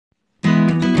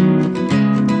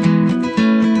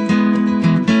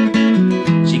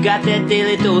She got that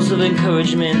daily dose of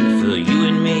encouragement for you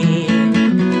and me.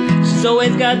 She's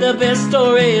always got the best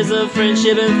stories of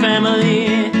friendship and family.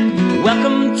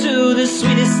 Welcome to the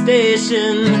sweetest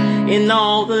station in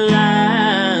all the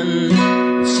land,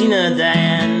 Sheena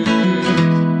Diane.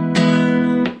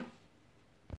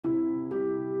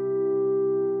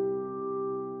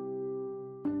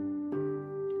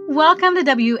 Welcome to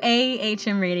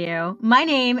WAHM Radio. My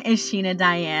name is Sheena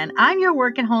Diane. I'm your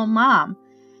work at home mom.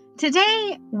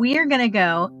 Today, we are going to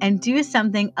go and do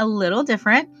something a little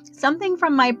different, something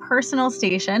from my personal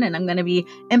station, and I'm going to be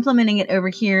implementing it over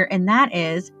here, and that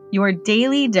is your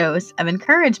daily dose of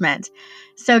encouragement.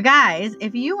 So guys,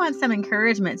 if you want some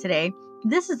encouragement today,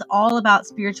 this is all about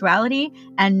spirituality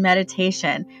and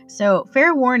meditation. So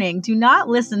fair warning, do not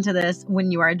listen to this when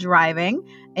you are driving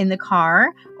in the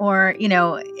car or,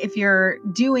 if you're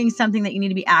doing something that you need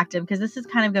to be active, because this is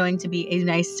kind of going to be a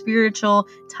nice spiritual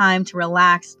time to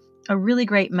relax, a really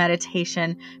great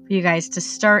meditation for you guys to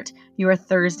start your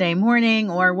Thursday morning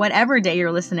or whatever day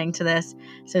you're listening to this.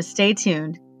 So stay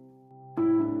tuned.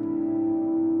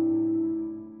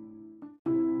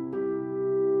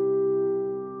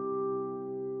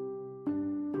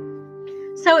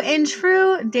 So in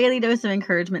true daily dose of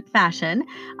encouragement fashion,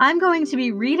 I'm going to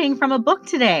be reading from a book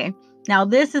today. Now,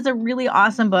 this is a really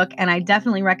awesome book, and I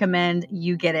definitely recommend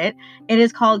you get it. It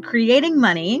is called Creating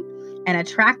Money and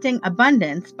Attracting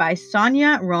Abundance by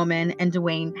Sonia Roman and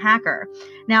Dwayne Packer.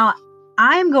 Now,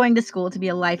 I'm going to school to be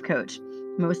a life coach.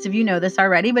 Most of you know this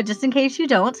already, but just in case you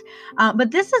don't,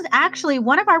 but this is actually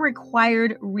one of our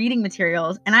required reading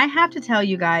materials. And I have to tell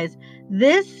you guys,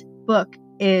 this book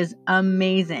is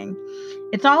amazing.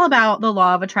 It's all about the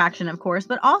law of attraction, of course,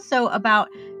 but also about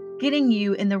getting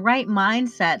you in the right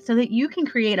mindset so that you can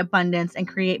create abundance and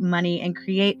create money and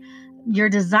create your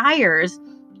desires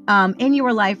in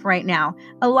your life right now.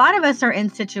 A lot of us are in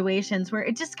situations where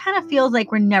it just kind of feels like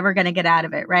we're never going to get out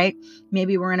of it, right?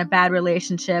 Maybe we're in a bad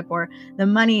relationship or the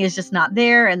money is just not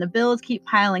there and the bills keep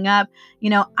piling up.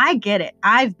 I get it.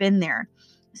 I've been there.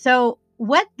 So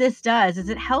what this does is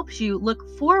it helps you look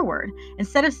forward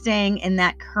instead of staying in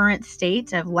that current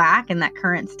state of lack and that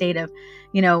current state of,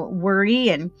 worry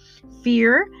and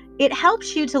fear. It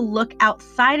helps you to look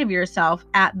outside of yourself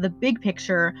at the big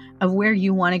picture of where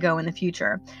you want to go in the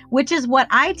future, which is what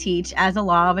I teach as a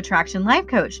law of attraction life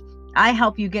coach. I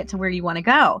help you get to where you want to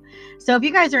go. So if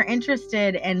you guys are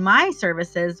interested in my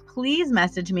services, please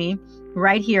message me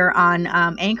right here on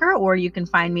Anchor, or you can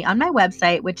find me on my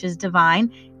website, which is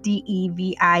Devine,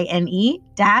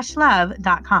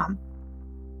 DEVINE-love.com.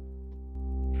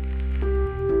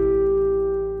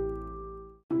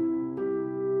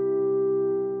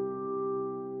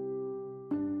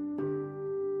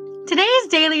 Today's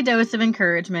daily dose of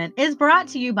encouragement is brought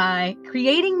to you by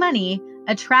Creating Money,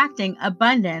 Attracting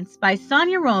Abundance by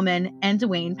Sonia Roman and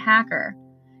Dwayne Packer.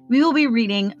 We will be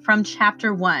reading from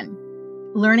Chapter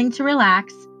 1, Learning to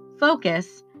Relax,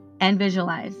 Focus, and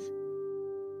Visualize.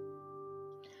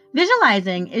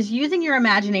 Visualizing is using your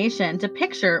imagination to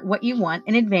picture what you want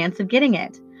in advance of getting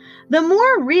it. The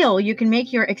more real you can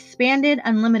make your expanded,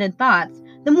 unlimited thoughts,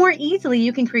 the more easily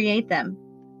you can create them.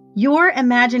 Your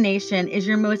imagination is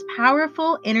your most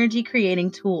powerful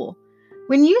energy-creating tool.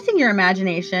 When using your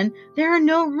imagination, there are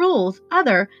no rules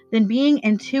other than being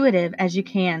intuitive as you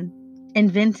can,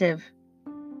 inventive.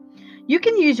 You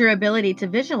can use your ability to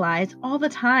visualize all the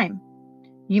time.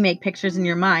 You make pictures in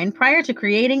your mind prior to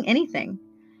creating anything.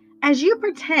 As you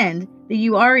pretend that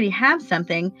you already have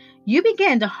something, you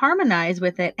begin to harmonize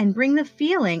with it and bring the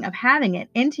feeling of having it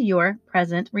into your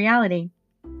present reality.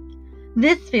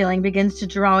 This feeling begins to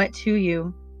draw it to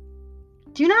you.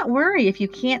 Do not worry if you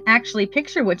can't actually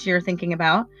picture what you're thinking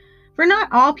about, for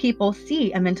not all people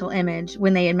see a mental image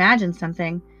when they imagine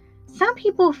something. Some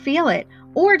people feel it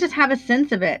or just have a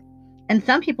sense of it, and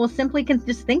some people simply can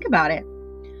just think about it.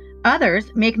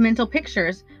 Others make mental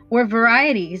pictures or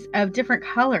varieties of different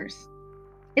colors.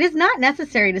 It is not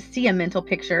necessary to see a mental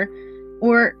picture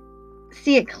or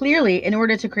see it clearly in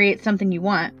order to create something you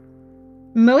want.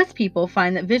 Most people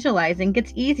find that visualizing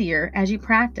gets easier as you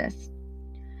practice.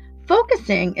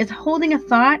 Focusing is holding a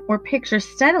thought or picture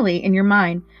steadily in your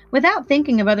mind without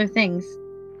thinking of other things.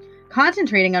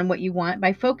 Concentrating on what you want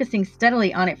by focusing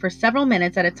steadily on it for several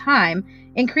minutes at a time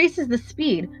increases the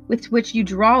speed with which you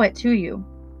draw it to you.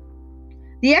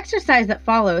 The exercise that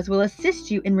follows will assist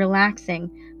you in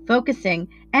relaxing, focusing,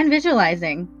 and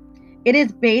visualizing. It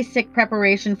is basic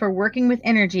preparation for working with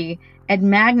energy and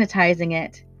magnetizing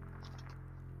it.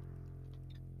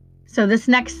 So this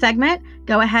next segment,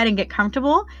 go ahead and get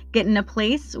comfortable, get in a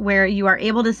place where you are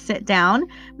able to sit down.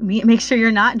 Make sure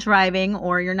you're not driving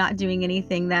or you're not doing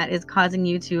anything that is causing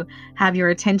you to have your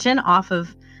attention off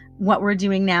of what we're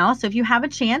doing now. So if you have a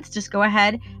chance, just go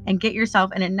ahead and get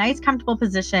yourself in a nice, comfortable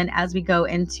position as we go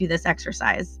into this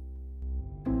exercise.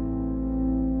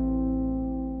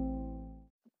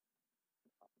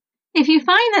 If you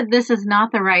find that this is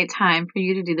not the right time for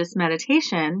you to do this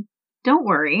meditation, don't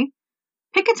worry.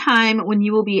 Pick a time when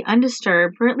you will be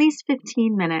undisturbed for at least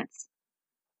 15 minutes.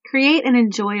 Create an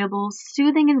enjoyable,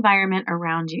 soothing environment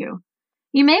around you.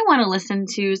 You may want to listen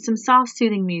to some soft,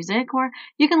 soothing music, or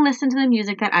you can listen to the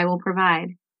music that I will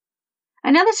provide.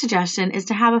 Another suggestion is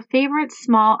to have a favorite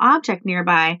small object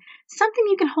nearby, something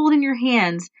you can hold in your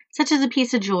hands, such as a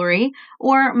piece of jewelry,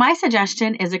 or my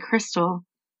suggestion is a crystal.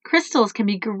 Crystals can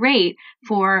be great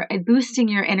for boosting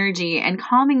your energy and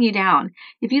calming you down.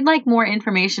 If you'd like more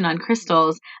information on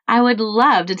crystals, I would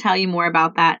love to tell you more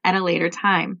about that at a later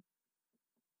time.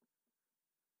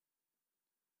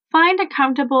 Find a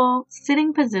comfortable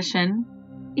sitting position,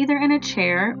 either in a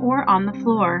chair or on the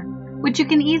floor, which you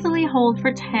can easily hold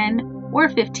for 10 or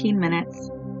 15 minutes.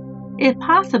 If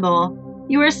possible,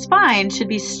 your spine should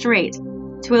be straight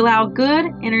to allow good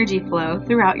energy flow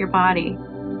throughout your body.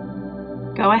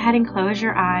 Go ahead and close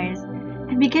your eyes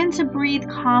and begin to breathe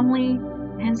calmly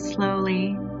and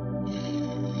slowly.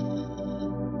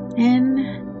 In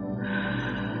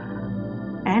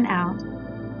and out.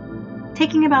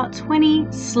 Taking about 20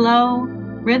 slow,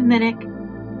 rhythmic,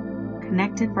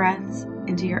 connected breaths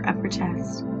into your upper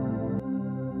chest.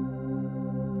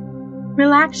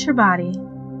 Relax your body.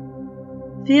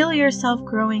 Feel yourself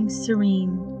growing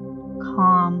serene,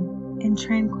 calm, and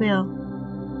tranquil.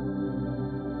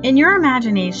 In your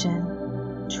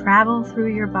imagination, travel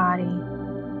through your body,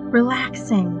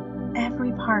 relaxing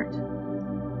every part.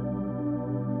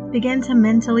 Begin to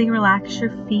mentally relax your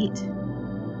feet,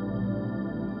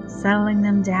 settling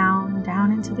them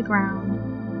down into the ground.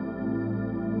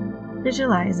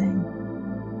 Visualizing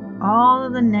all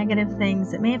of the negative things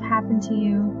that may have happened to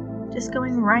you just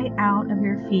going right out of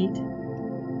your feet,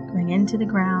 going into the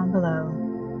ground below.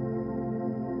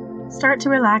 Start to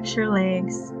relax your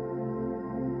legs,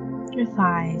 your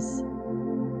thighs,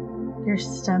 your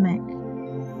stomach,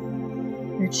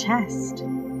 your chest,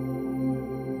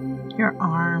 your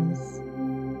arms,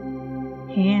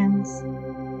 hands.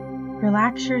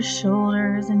 Relax your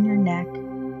shoulders and your neck,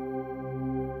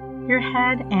 your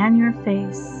head and your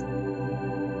face.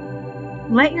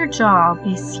 Let your jaw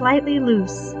be slightly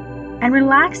loose and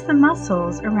relax the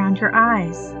muscles around your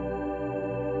eyes.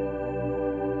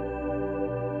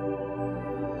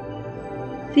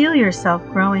 Feel yourself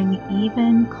growing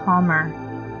even calmer.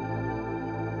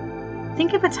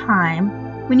 Think of a time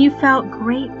when you felt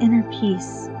great inner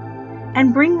peace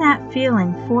and bring that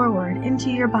feeling forward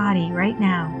into your body right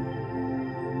now.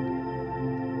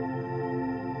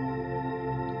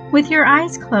 With your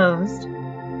eyes closed,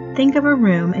 think of a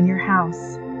room in your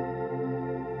house.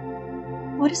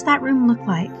 What does that room look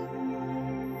like?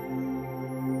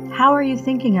 How are you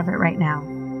thinking of it right now?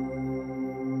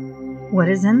 What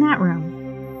is in that room?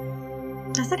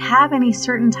 Does it have any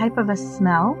certain type of a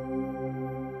smell?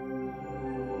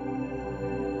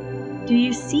 Do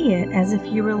you see it as if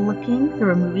you were looking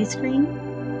through a movie screen?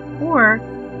 Or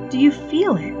do you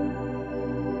feel it?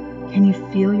 Can you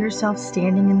feel yourself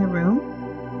standing in the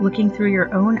room, looking through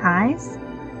your own eyes?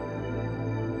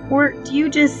 Or do you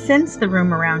just sense the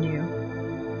room around you?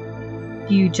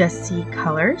 Do you just see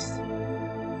colors?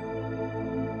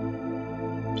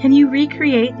 Can you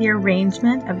recreate the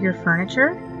arrangement of your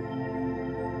furniture?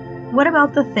 What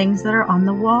about the things that are on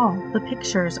the wall, the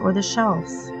pictures or the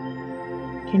shelves?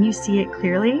 Can you see it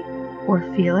clearly, or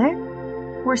feel it,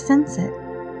 or sense it?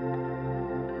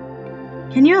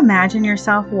 Can you imagine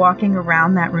yourself walking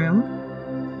around that room?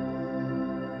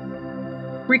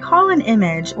 Recall an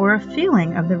image or a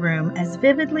feeling of the room as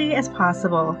vividly as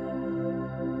possible.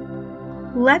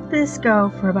 Let this go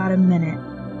for about a minute,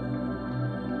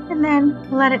 and then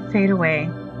let it fade away.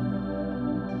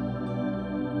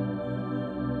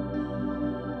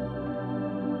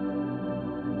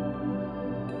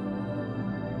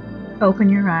 Open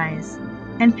your eyes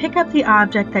and pick up the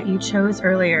object that you chose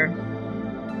earlier.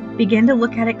 Begin to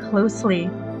look at it closely,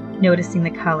 noticing the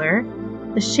color,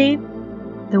 the shape,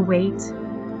 the weight,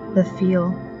 the feel,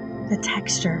 the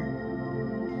texture.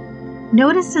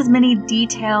 Notice as many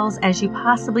details as you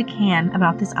possibly can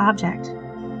about this object.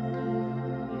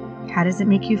 How does it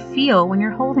make you feel when you're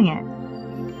holding it?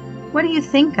 What do you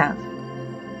think of?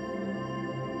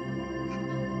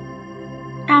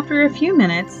 After a few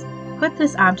minutes, put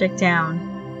this object down,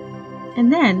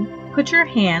 and then put your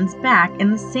hands back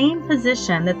in the same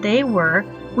position that they were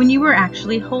when you were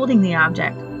actually holding the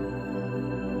object.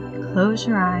 Close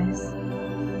your eyes.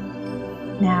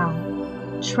 Now,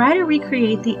 try to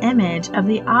recreate the image of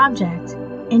the object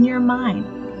in your mind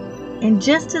in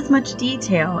just as much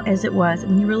detail as it was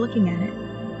when you were looking at it.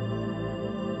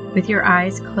 With your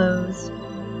eyes closed,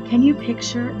 can you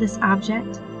picture this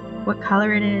object? What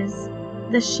color it is,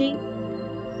 the shape,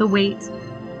 the weight,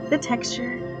 the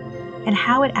texture, and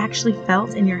how it actually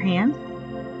felt in your hand?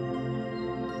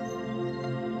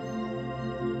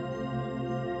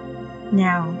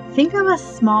 Now, think of a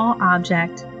small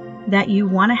object that you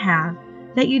want to have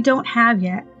that you don't have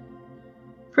yet.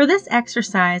 For this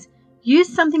exercise, use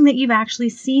something that you've actually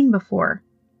seen before,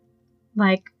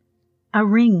 like a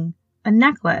ring, a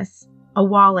necklace, a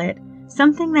wallet,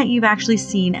 something that you've actually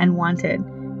seen and wanted.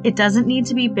 It doesn't need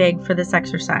to be big for this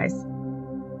exercise.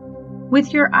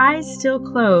 With your eyes still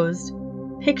closed,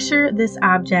 picture this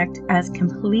object as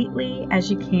completely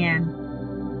as you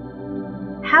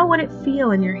can. How would it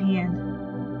feel in your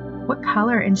hand? What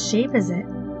color and shape is it?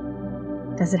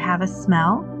 Does it have a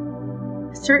smell?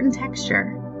 A certain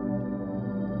texture?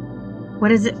 What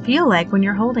does it feel like when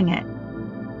you're holding it?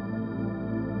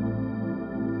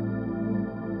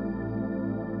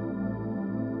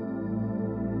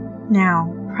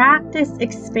 Now, practice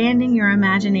expanding your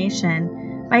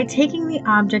imagination by taking the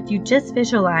object you just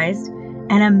visualized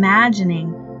and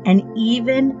imagining an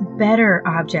even better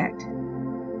object.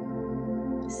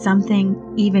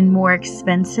 Something even more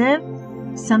expensive,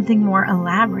 something more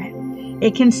elaborate.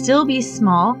 It can still be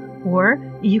small, or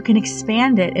you can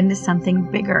expand it into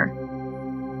something bigger.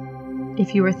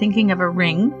 If you were thinking of a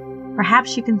ring,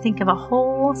 perhaps you can think of a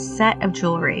whole set of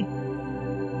jewelry.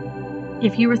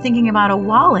 If you were thinking about a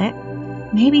wallet,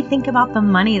 maybe think about the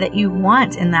money that you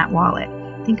want in that wallet.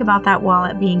 Think about that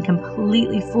wallet being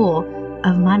completely full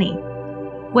of money.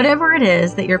 Whatever it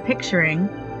is that you're picturing,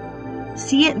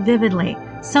 see it vividly,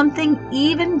 something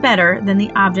even better than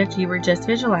the object you were just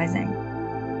visualizing.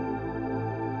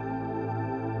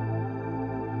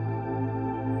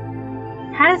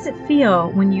 How does it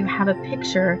feel when you have a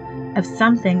picture of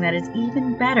something that is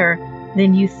even better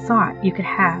than you thought you could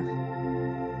have?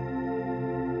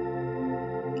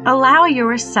 Allow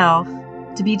yourself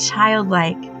to be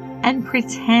childlike and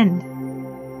pretend.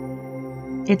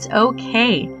 It's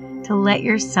okay to let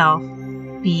yourself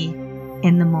be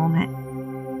in the moment.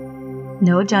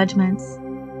 No judgments,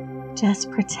 just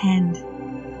pretend.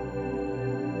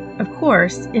 Of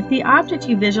course, if the object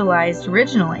you visualized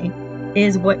originally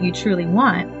is what you truly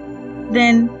want,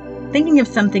 then thinking of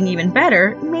something even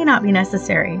better may not be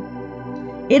necessary.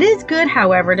 It is good,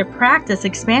 however, to practice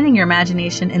expanding your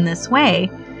imagination in this way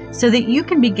so that you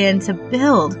can begin to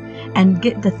build and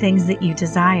get the things that you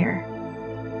desire.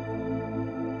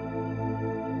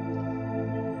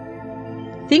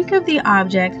 Think of the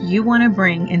object you want to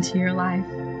bring into your life.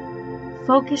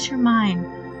 Focus your mind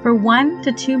for 1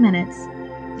 to 2 minutes.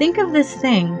 Think of this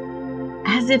thing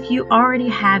as if you already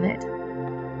have it.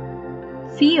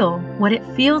 Feel what it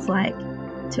feels like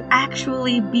to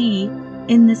actually be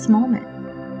in this moment.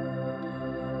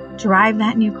 Drive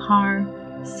that new car.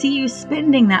 See you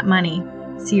spending that money.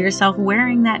 See yourself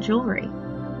wearing that jewelry.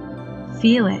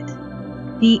 Feel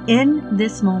it. Be in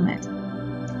this moment.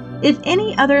 If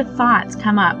any other thoughts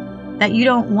come up that you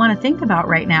don't want to think about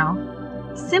right now,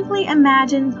 simply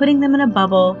imagine putting them in a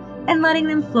bubble and letting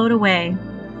them float away.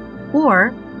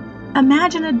 Or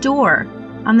imagine a door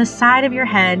on the side of your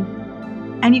head,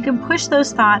 and you can push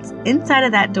those thoughts inside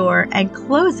of that door and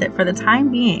close it for the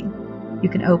time being. You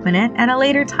can open it at a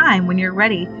later time when you're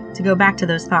ready to go back to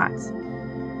those thoughts.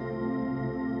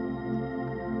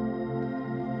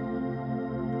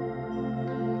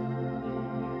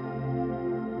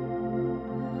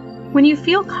 When you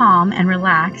feel calm and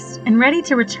relaxed and ready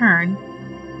to return,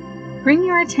 bring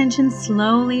your attention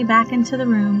slowly back into the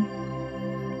room.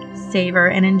 Savor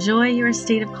and enjoy your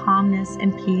state of calmness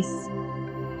and peace.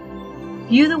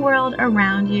 View the world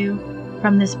around you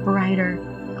from this brighter,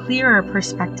 clearer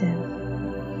perspective.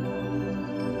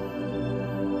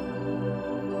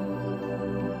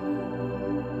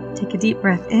 Take a deep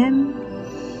breath in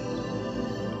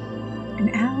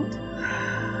and out,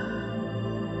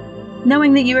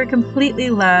 knowing that you are completely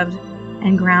loved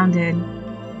and grounded,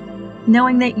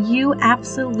 knowing that you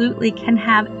absolutely can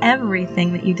have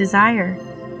everything that you desire.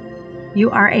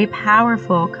 You are a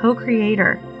powerful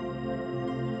co-creator.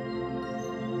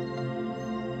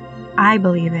 I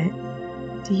believe it.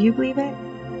 Do you believe it?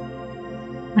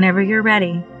 Whenever you're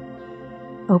ready,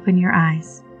 open your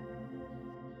eyes.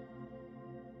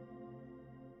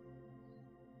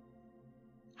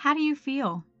 How do you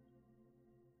feel?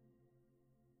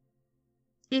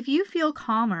 If you feel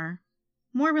calmer,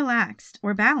 more relaxed,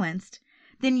 or balanced,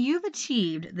 then you've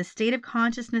achieved the state of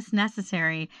consciousness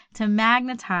necessary to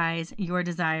magnetize your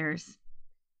desires.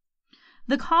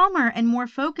 The calmer and more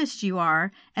focused you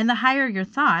are, and the higher your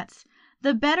thoughts,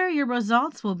 the better your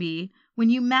results will be when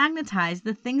you magnetize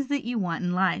the things that you want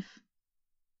in life.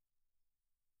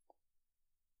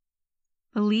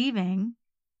 Believing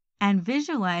and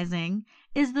visualizing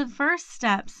is the first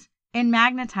steps in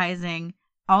magnetizing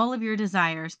all of your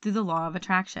desires through the law of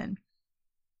attraction.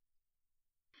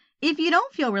 If you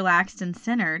don't feel relaxed and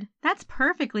centered, that's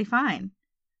perfectly fine.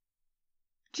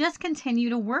 Just continue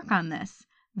to work on this.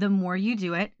 The more you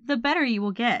do it, the better you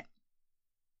will get.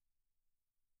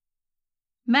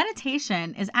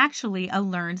 Meditation is actually a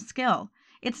learned skill.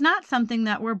 It's not something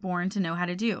that we're born to know how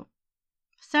to do.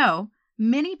 So,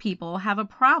 many people have a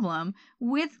problem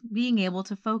with being able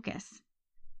to focus.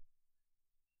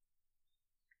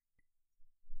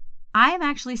 I am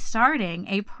actually starting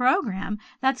a program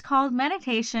that's called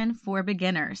Meditation for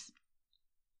Beginners.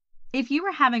 If you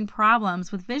are having problems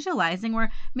with visualizing,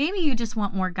 or maybe you just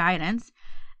want more guidance,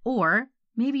 or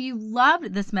maybe you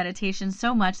loved this meditation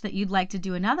so much that you'd like to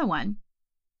do another one,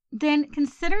 then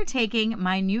consider taking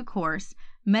my new course,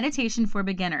 Meditation for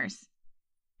Beginners.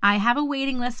 I have a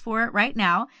waiting list for it right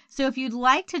now, so if you'd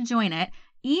like to join it,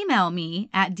 email me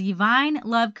at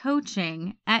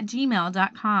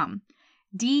divinelovecoaching@gmail.com.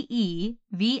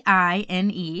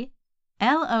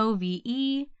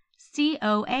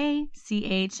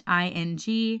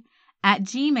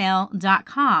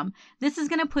 DEVINELovecoaching@gmail.com. This is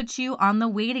going to put you on the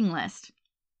waiting list.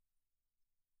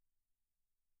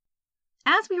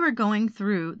 As we were going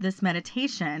through this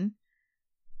meditation,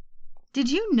 did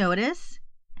you notice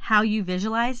how you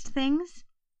visualized things?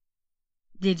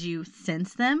 Did you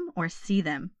sense them or see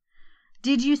them?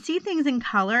 Did you see things in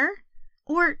color,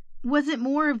 or was it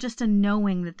more of just a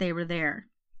knowing that they were there?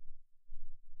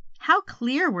 How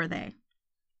clear were they?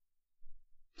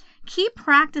 Keep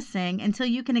practicing until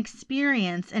you can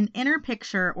experience an inner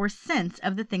picture or sense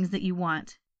of the things that you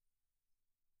want.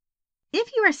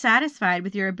 If you are satisfied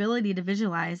with your ability to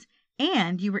visualize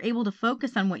and you were able to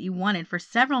focus on what you wanted for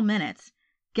several minutes,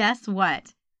 guess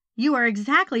what? You are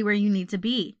exactly where you need to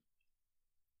be.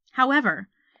 However,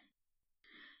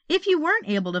 if you weren't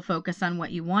able to focus on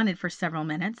what you wanted for several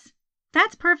minutes,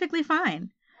 that's perfectly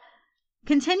fine.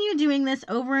 Continue doing this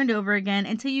over and over again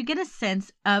until you get a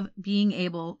sense of being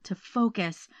able to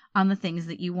focus on the things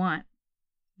that you want.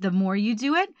 The more you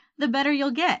do it, the better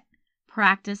you'll get.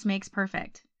 Practice makes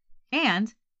perfect.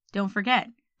 And don't forget,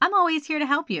 I'm always here to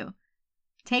help you.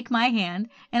 Take my hand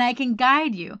and I can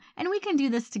guide you, and we can do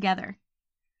this together.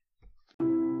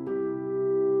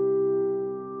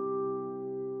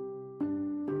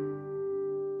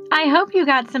 I hope you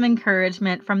got some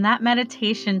encouragement from that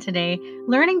meditation today,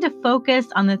 learning to focus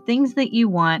on the things that you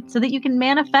want so that you can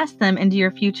manifest them into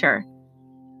your future.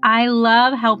 I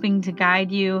love helping to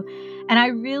guide you, and I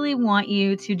really want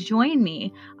you to join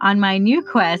me on my new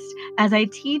quest as I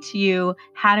teach you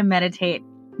how to meditate,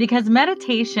 because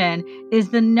meditation is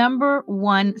the number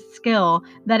one skill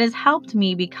that has helped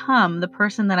me become the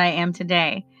person that I am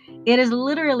today. It has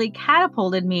literally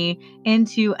catapulted me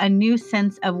into a new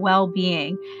sense of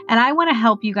well-being, and I want to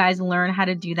help you guys learn how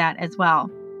to do that as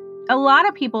well. A lot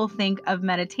of people think of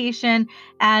meditation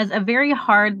as a very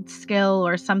hard skill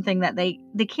or something that they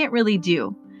can't really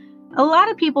do. A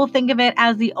lot of people think of it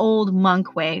as the old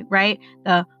monk way, right?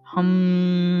 The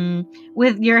hum,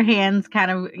 with your hands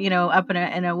kind of, up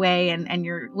in a way and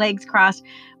your legs crossed.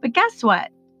 But guess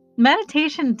what?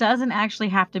 Meditation doesn't actually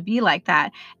have to be like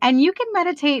that. And you can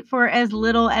meditate for as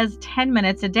little as 10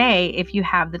 minutes a day if you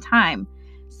have the time.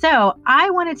 So I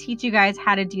want to teach you guys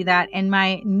how to do that in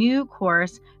my new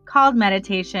course called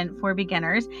Meditation for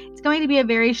Beginners. It's going to be a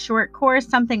very short course,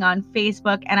 something on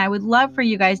Facebook, and I would love for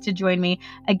you guys to join me.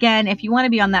 Again, if you want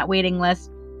to be on that waiting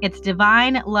list, it's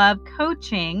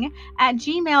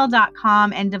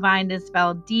divinelovecoaching@gmail.com, and divine is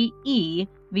spelled DEVINE.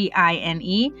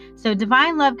 So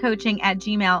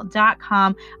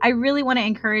divinelovecoaching@gmail.com. I really want to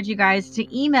encourage you guys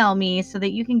to email me so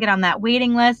that you can get on that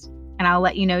waiting list, and I'll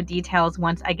let you know details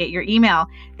once I get your email.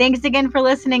 Thanks again for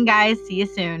listening, guys. See you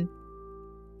soon.